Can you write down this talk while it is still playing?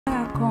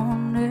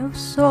con el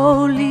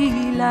sol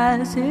y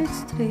las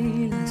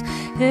estrellas,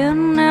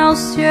 en el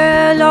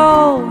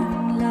cielo,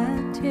 en la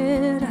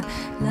tierra,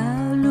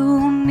 la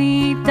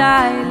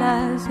lunita y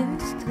las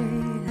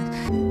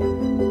estrellas.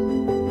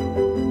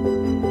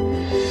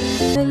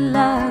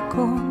 Vuela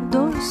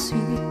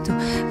condorcito,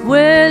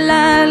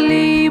 vuela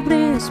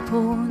libres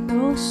por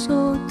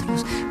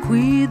nosotros,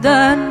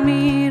 cuidan,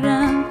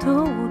 miran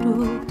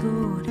todo,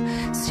 todo.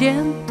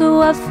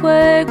 Siento a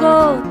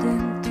fuego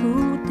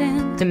dentro,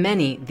 dentro. To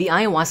many, the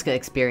ayahuasca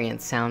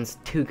experience sounds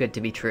too good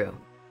to be true.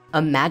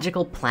 A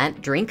magical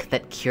plant drink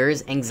that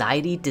cures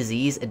anxiety,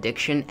 disease,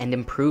 addiction, and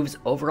improves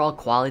overall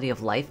quality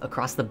of life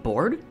across the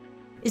board?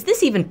 Is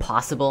this even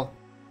possible?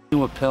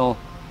 A pill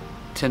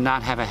to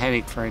not have a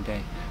headache for a day,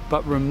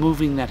 but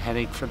removing that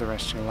headache for the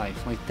rest of your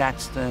life. Like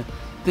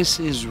this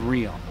is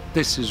real.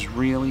 This is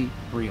really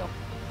real.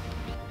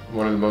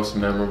 One of the most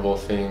memorable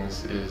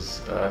things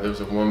is there was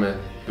a woman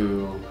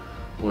who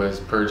was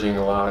purging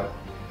a lot,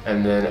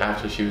 and then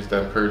after she was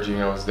done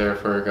purging, I was there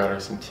for her, got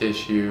her some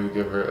tissue,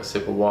 give her a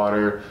sip of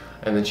water,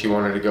 and then she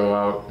wanted to go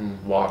out and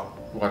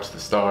watch the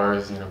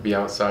stars, you know, be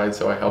outside,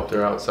 so I helped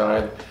her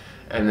outside.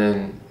 And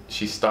then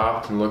she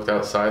stopped and looked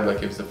outside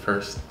like it was the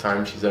first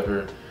time she's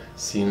ever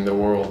seen the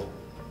world.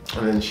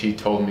 And then she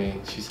told me,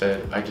 she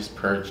said, I just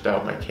purged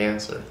out my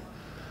cancer.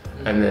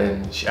 And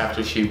then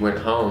after she went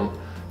home,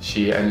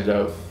 she ended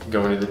up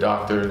going to the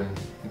doctor and,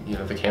 you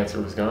know, the cancer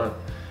was gone.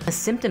 A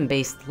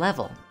symptom-based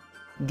level,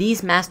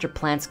 these master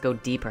plants go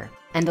deeper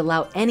and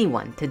allow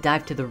anyone to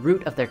dive to the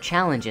root of their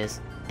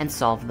challenges and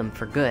solve them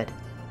for good.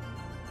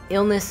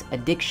 Illness,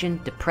 addiction,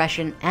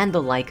 depression, and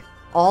the like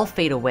all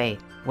fade away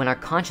when our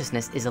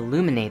consciousness is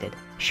illuminated,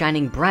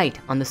 shining bright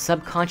on the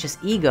subconscious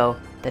ego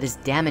that is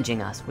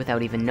damaging us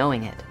without even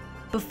knowing it.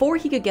 Before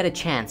he could get a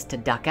chance to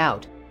duck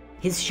out,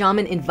 his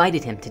shaman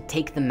invited him to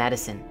take the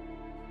medicine.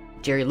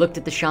 Jerry looked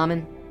at the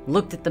shaman,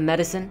 looked at the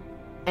medicine,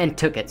 and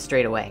took it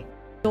straight away.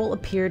 Soul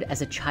appeared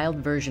as a child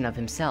version of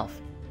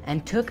himself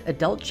and took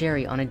adult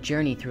Jerry on a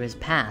journey through his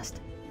past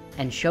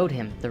and showed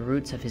him the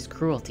roots of his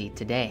cruelty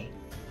today.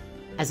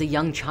 As a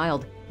young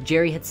child,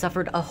 Jerry had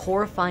suffered a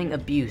horrifying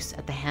abuse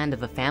at the hand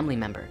of a family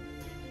member.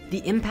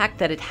 The impact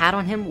that it had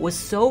on him was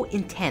so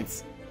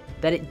intense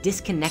that it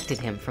disconnected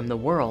him from the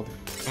world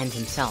and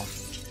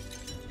himself.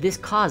 This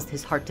caused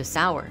his heart to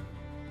sour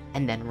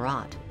and then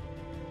rot.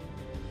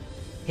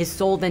 His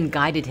soul then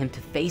guided him to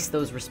face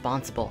those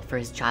responsible for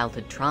his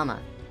childhood trauma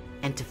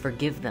and to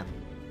forgive them.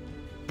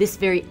 This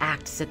very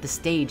act set the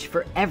stage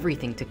for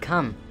everything to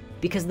come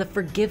because the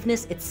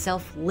forgiveness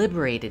itself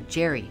liberated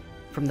Jerry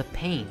from the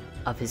pain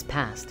of his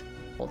past.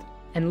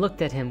 And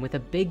looked at him with a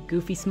big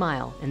goofy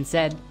smile and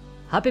said,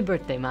 "Happy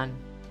birthday, man."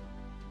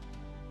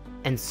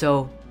 And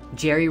so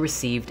Jerry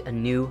received a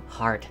new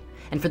heart,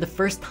 and for the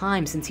first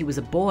time since he was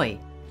a boy,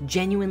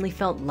 genuinely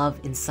felt love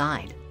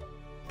inside.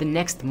 The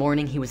next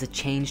morning he was a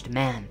changed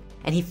man,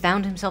 and he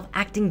found himself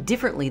acting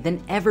differently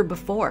than ever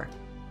before.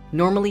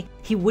 Normally,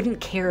 he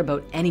wouldn't care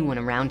about anyone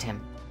around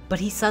him,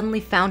 but he suddenly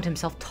found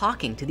himself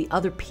talking to the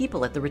other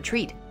people at the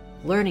retreat,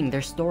 learning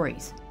their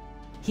stories.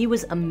 He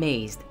was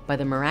amazed by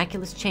the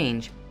miraculous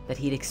change that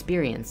he'd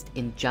experienced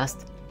in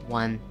just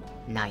one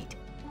night.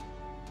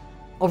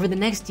 Over the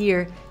next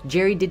year,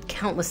 Jerry did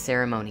countless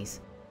ceremonies.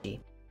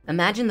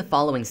 Imagine the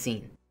following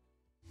scene.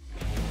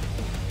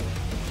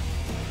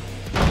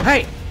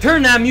 Hey,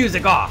 turn that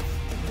music off!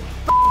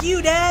 F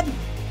you, Dad!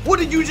 What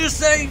did you just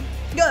say?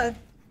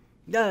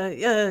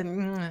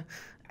 I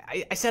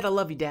said I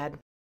love you, Dad.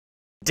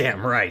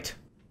 Damn right.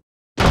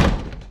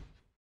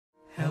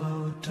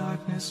 Hello,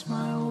 darkness,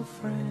 my old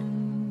friend.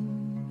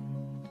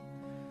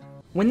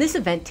 When this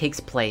event takes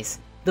place,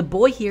 the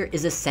boy here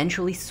is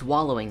essentially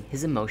swallowing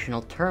his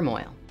emotional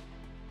turmoil.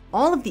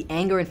 All of the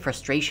anger and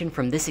frustration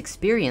from this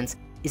experience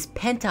is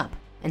pent up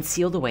and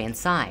sealed away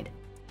inside.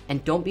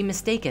 And don't be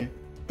mistaken,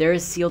 there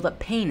is sealed up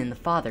pain in the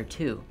father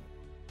too.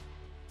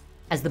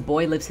 As the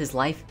boy lives his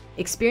life,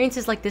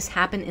 experiences like this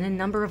happen in a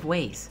number of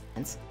ways.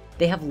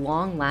 They have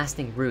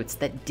long-lasting roots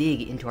that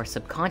dig into our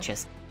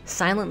subconscious,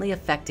 silently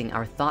affecting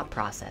our thought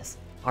process,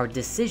 our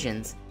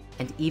decisions,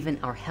 and even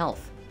our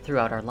health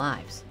throughout our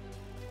lives.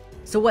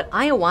 So what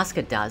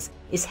ayahuasca does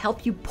is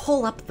help you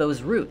pull up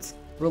those roots,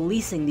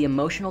 releasing the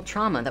emotional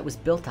trauma that was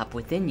built up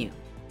within you.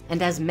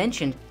 And as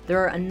mentioned, there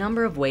are a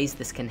number of ways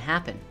this can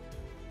happen.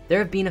 There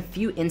have been a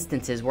few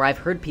instances where I've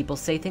heard people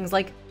say things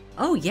like,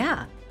 "Oh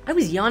yeah, I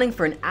was yawning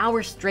for an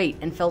hour straight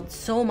and felt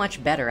so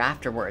much better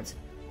afterwards."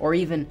 Or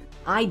even,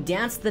 "I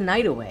danced the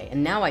night away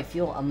and now I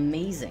feel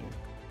amazing."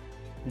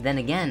 Then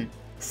again,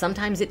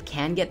 sometimes it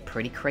can get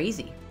pretty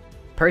crazy.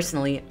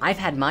 Personally, I've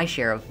had my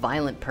share of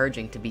violent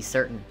purging, to be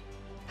certain.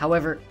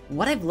 However,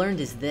 what I've learned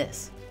is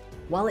this: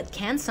 while it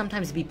can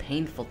sometimes be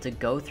painful to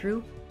go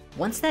through,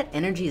 once that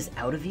energy is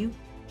out of you,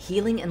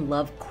 healing and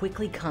love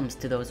quickly comes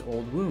to those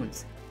old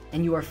wounds,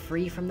 and you are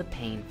free from the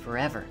pain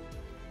forever.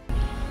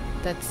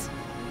 That's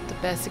the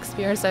best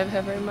experience I've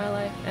ever in my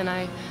life. And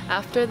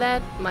after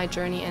that, my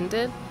journey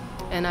ended,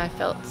 and I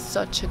felt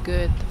such a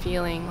good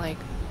feeling, like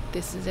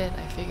this is it,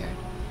 I figured.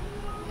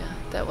 Yeah,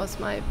 that was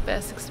my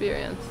best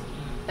experience.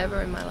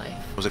 ever in my life.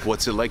 I was like,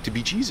 what's it like to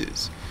be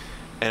Jesus?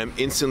 And I'm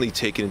instantly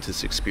taken into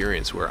this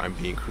experience where I'm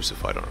being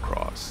crucified on a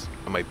cross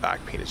and my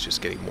back pain is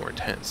just getting more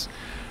intense.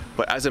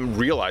 But as I'm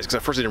realizing, because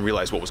at first I didn't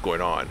realize what was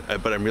going on,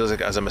 but I'm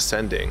realizing as I'm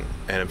ascending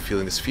and I'm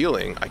feeling this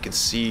feeling, I can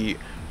see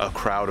a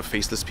crowd of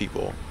faceless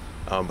people.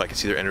 I could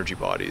see their energy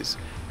bodies,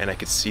 and I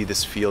could see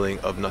this feeling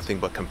of nothing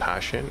but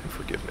compassion and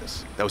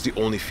forgiveness. That was the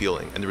only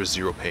feeling, and there was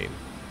zero pain.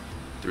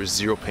 There was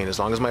zero pain. As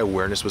long as my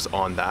awareness was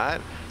on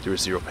that, there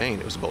was zero pain.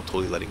 It was about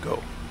totally letting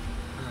go.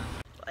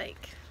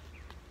 Like,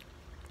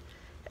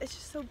 it's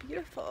just so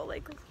beautiful.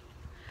 Like,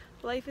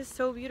 life is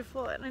so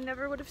beautiful, and I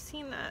never would have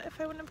seen that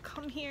if I wouldn't have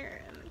come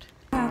here. And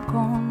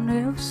con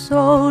el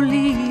sol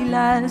y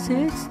las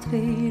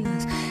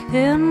estrellas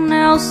en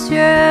el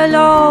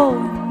cielo,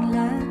 en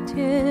la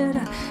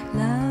tierra,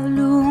 la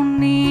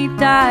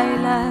lunita y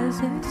las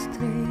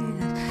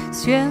estrellas.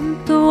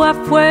 Siento a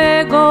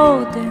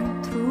fuego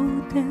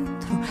dentro,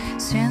 dentro.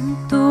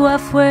 Siento a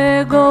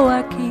fuego,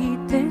 aquí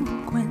te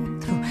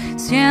encuentro.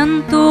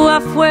 Siento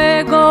a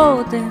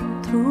fuego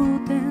dentro,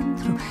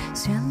 dentro.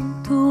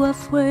 Siento a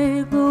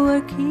fuego,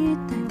 aquí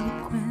te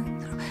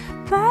encuentro.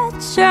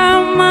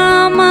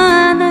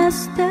 Pachamama, en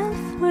este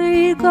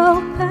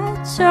fuego,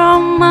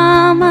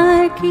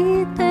 Pachamama,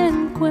 aquí te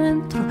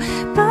encuentro.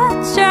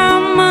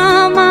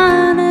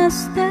 Pachamama, en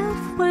este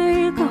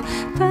fuego,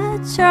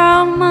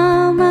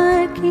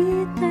 Pachamama,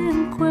 aquí te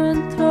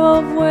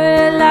encuentro.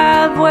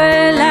 Vuela,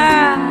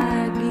 vuela,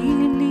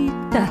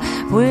 aguilita,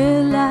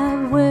 vuela,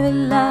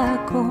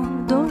 vuela,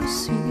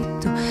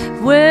 condorcito,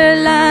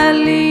 vuela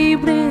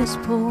libres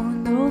por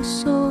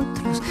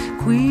nosotros.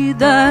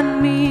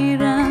 Cuidan,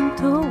 miran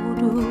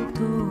todo,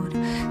 todo.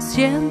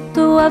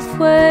 Siento a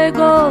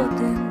fuego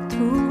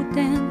dentro,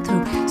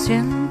 dentro.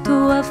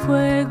 Siento a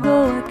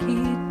fuego,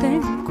 aquí te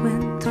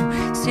encuentro.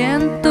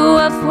 Siento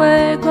a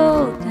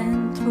fuego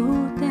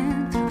dentro,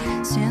 dentro.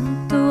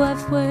 Siento a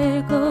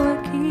fuego,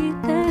 aquí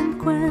te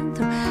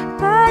encuentro.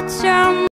 Pacham